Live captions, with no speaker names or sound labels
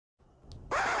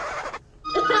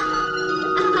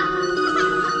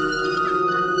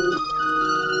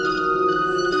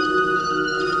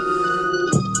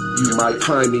might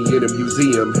find me in a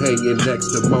museum, hanging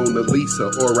next to Mona Lisa,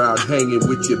 or out hanging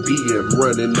with your BM,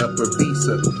 running up a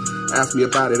visa. Ask me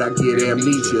about it, I get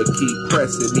amnesia. Keep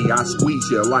pressing me, I squeeze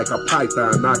you like a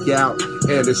python. Knock you out,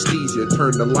 anesthesia,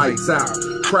 turn the lights out.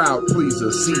 Crowd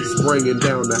pleaser, cease bringing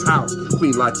down the house.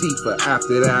 Queen Latifah,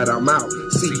 after that I'm out.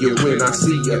 See you when I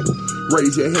see you.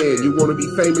 Raise your hand, you wanna be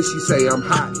famous? You say I'm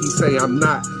hot, he say I'm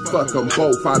not. Fuck them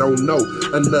both, I don't know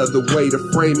another way to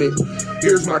frame it.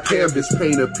 Here's my canvas,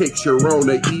 paint a picture on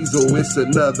the easel. It's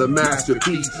another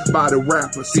masterpiece by the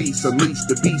rapper. Cease, unleash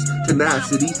the beast,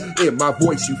 tenacity. In my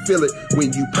voice, you feel it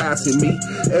when you passing me.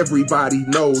 Everybody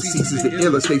knows Cease is the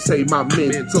illest. They say my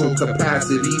mental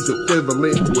capacity's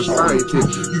equivalent to a scientist.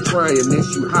 You trying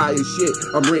this, you high as shit.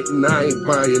 I'm written, I ain't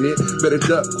buying it. Better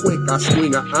duck quick, I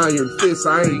swing an iron fist.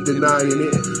 I ain't denying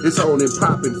it. It's on and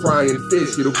popping, frying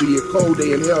fish. It'll be a cold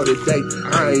day in hell today.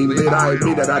 I ain't lit, I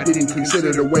admit that I didn't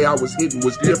consider the way I was hitting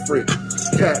was different.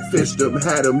 Catfished them,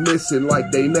 had them missing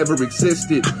like they never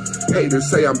existed.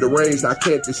 Haters say I'm deranged, I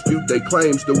can't dispute they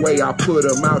claims. The way I put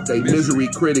them out, they misery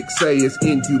critics say it's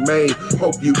inhumane.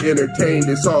 Hope you entertained,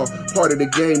 it's all part of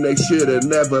the game. They should've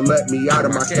never let me out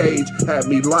of my cage. Had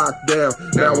me locked down,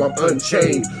 now I'm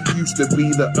unchained. Used to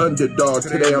be the underdog,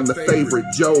 today I'm the favorite.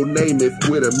 Joe Namath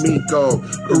with a mink on.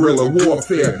 Guerrilla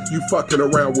warfare, you fucking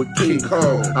around with King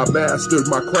Kong. I mastered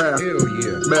my craft,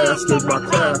 mastered my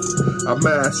craft. I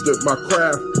mastered my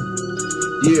craft,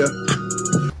 yeah.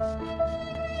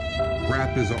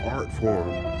 Rap is an art form.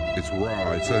 It's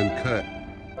raw, it's uncut,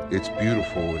 it's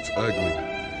beautiful, it's ugly,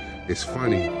 it's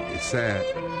funny, it's sad.